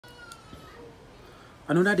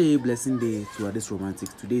Another day, blessing day to our this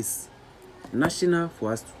romantics. Today's national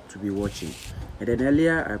for us to be watching. And then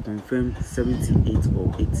earlier I confirmed 78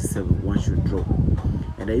 or 87 one should drop.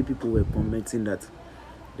 And then people were commenting that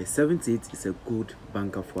the 78 is a good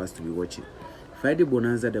banker for us to be watching. Friday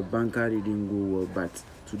bonanza, the banker didn't go well, but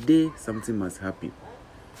today something must happen.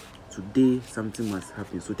 Today something must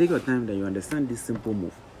happen. So take your time that you understand this simple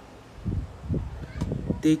move.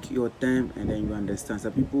 Take your time and then you understand.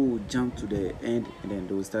 Some people will jump to the end and then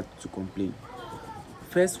they will start to complain.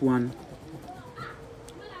 First one,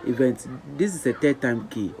 event. This is a third time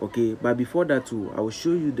key, okay? But before that too, I will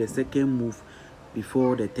show you the second move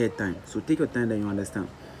before the third time. So take your time that you understand.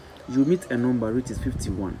 You meet a number which is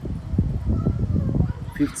 51.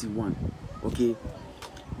 51, okay?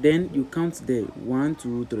 Then you count there 1,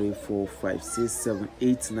 2, 3, 4, 5, 6, 7,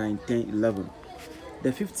 8, 9, 10, 11.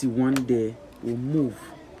 The 51 there will move.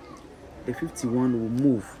 The 51 will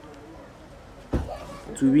move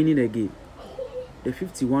to winning again. The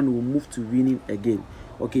 51 will move to winning again.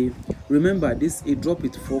 Okay, remember this, it drop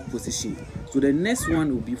it 4th position, so the next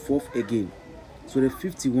one will be 4th again. So the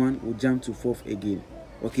 51 will jump to 4th again.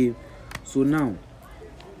 Okay, so now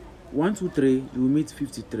 1, 2, 3, you will meet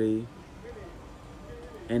 53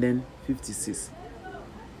 and then 56,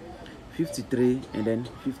 53 and then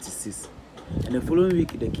 56. And the following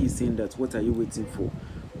week the key is saying that what are you waiting for?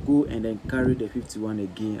 Go and then carry the 51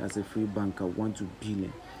 again as a free banker, 1 to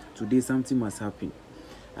billion. Today something must happen.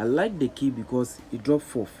 I like the key because it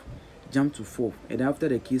dropped 4th, jumped to 4th, and after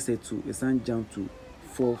the key said 2, it's not jump to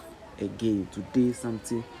 4th again. Today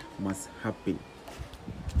something must happen.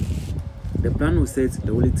 The plan was set,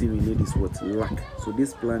 the only thing we need is what? Luck. So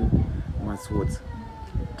this plan must what?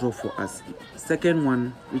 Draw for us. Second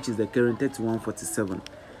one, which is the current 3147.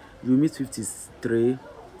 You meet 53,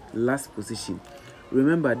 last position.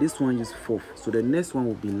 Remember this one is 4th, so the next one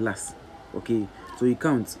will be last. Okay, so you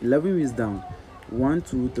count 11 is down. 1,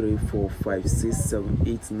 2, 3, 4, 5, 6, 7,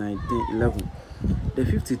 8, 9, 10, 11. The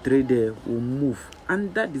 53 there will move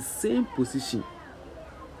under the same position.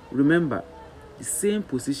 Remember, the same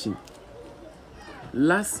position.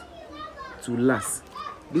 Last to last.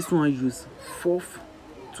 This one use 4th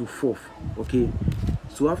to 4th. Okay,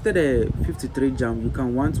 so after the 53 jump, you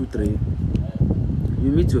count 1, 2, 3. You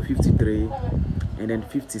meet your 53 and then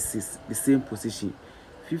 56, the same position.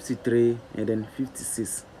 53 and then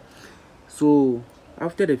 56. So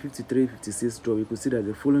after the 53 56 drop, you could see that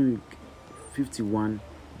the following week 51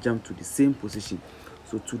 jump to the same position.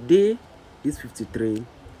 So today this 53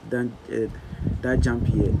 then that jump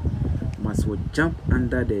here must jump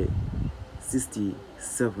under the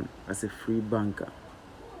 67 as a free banker.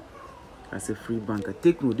 As a free banker,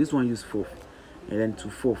 take note, this one use 4th and then to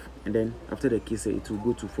 4th, and then after the case it will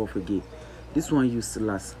go to 4th again. This one use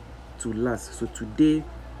last to last. So today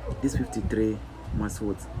this 53 must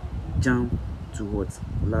what? Jump to what?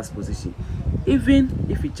 Last position. Even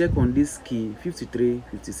if you check on this key 53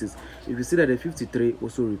 56, if you see that the 53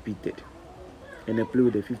 also repeated and I play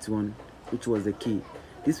with the 51, which was the key,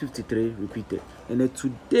 this 53 repeated, and then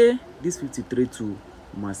today this 53 too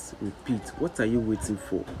must repeat. What are you waiting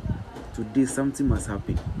for? Today something must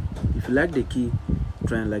happen. If you like the key,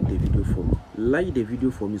 try and like the video for me. Like the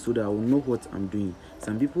video for me so that I will know what I'm doing.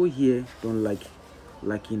 Some people here don't like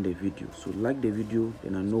liking the video, so like the video,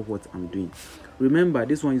 then I know what I'm doing. Remember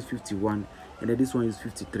this one is 51 and then this one is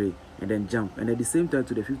 53 and then jump, and at the same time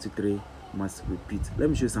to the 53 must repeat. Let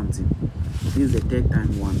me show you something. This is the third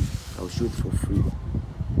time one. I'll show it for free.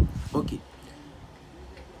 Okay,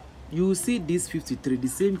 you will see this 53, the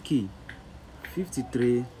same key,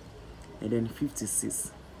 53 and then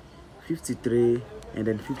 56, 53 and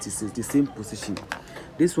then 56, the same position.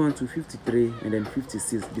 This one to 53 and then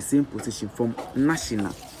 56, the same position from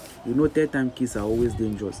national. You know third time keys are always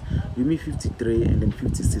dangerous. You meet 53 and then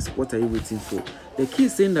 56. What are you waiting for? The key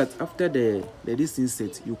is saying that after the distance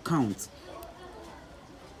set, you count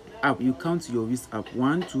up. You count your wrist up.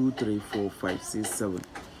 1, 2, 3, 4, 5, 6, 7,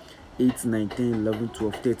 8, 9, 10, 11,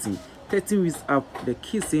 12, 13. 13 wrists up. The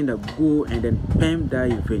key is saying that go and then perm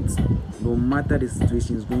that event. No matter the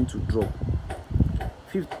situation is going to drop.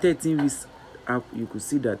 13 wrists up, you could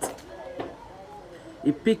see that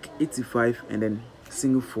it pick 85 and then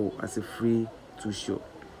single 4 as a free 2 shot.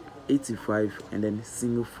 85 and then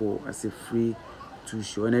single 4 as a free 2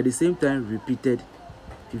 shot, and at the same time repeated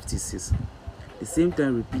 56. The same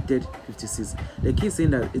time repeated 56. The key is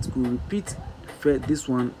saying that it could repeat this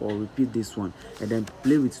one or repeat this one and then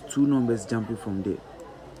play with 2 numbers jumping from there.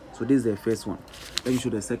 So this is the first one. Let me show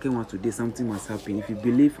the second one today. Something must happen. If you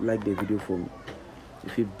believe, like the video for me.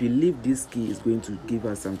 If you believe this key is going to give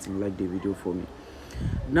us something, like the video for me.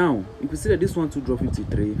 Now you can see that this one to drop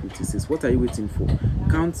 53, 56. What are you waiting for?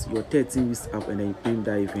 Count your 13 weeks up and then you pin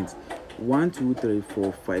that event. 1, 2, 3,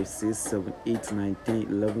 4, 5, 6, 7, 8, 9, 10,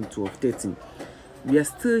 11, 12, 13. We are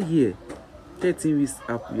still here. 13 weeks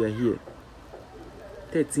up, we are here.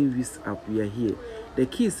 13 weeks up, we are here. The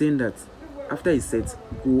key is saying that after it sets,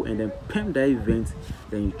 go and then pump that event,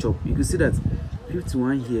 then you chop. You can see that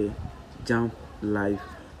 51 here, jump live,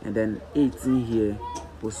 and then 18 here,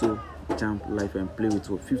 also jump live and play with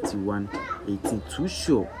 51, 18. Too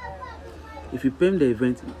sure. If you pump the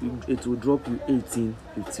event, it will drop you 18,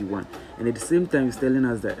 51. And at the same time, it's telling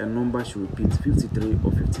us that a number should repeat 53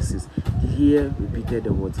 or 56. Here, repeated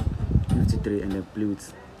the word 53 and then play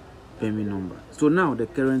with payment number. So now the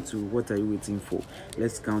current to what are you waiting for?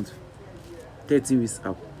 Let's count 13 weeks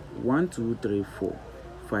up. 1, 2, 3, 4,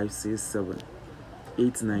 5, 6, 7,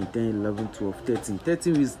 8, 9, 10, 11, 12, 13.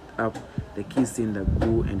 13 weeks up. The key is saying that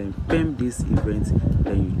go and then pump this event,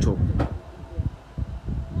 then you chop.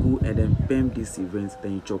 Go and then pump this event,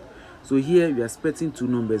 then you chop. So here we are expecting two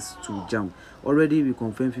numbers to jump. Already we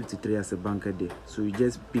confirmed 53 as a banker there. So you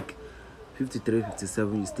just pick 53,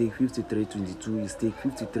 57, you stake 53, 22, you stake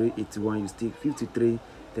 53, 81, you stake 53,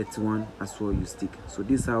 31 as well, you stake. So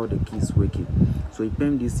this is how the key is working. So you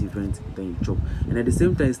pump this event, then you chop. And at the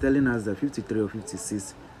same time, it's telling us that 53 or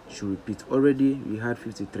 56 should repeat. Already we had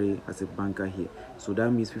 53 as a banker here, so that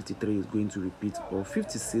means 53 is going to repeat, or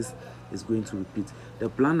 56 is going to repeat. The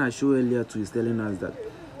plan I showed earlier too is telling us that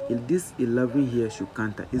if this 11 here should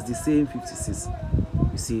counter, it's the same 56.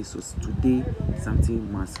 You see, so today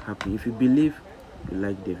something must happen. If you believe, you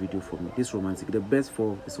like the video for me. This romantic, the best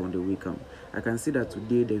fall is on the way come. I can see that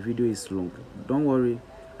today the video is long. Don't worry,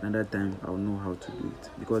 another time I'll know how to do it,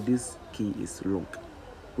 because this key is long.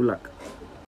 Good luck.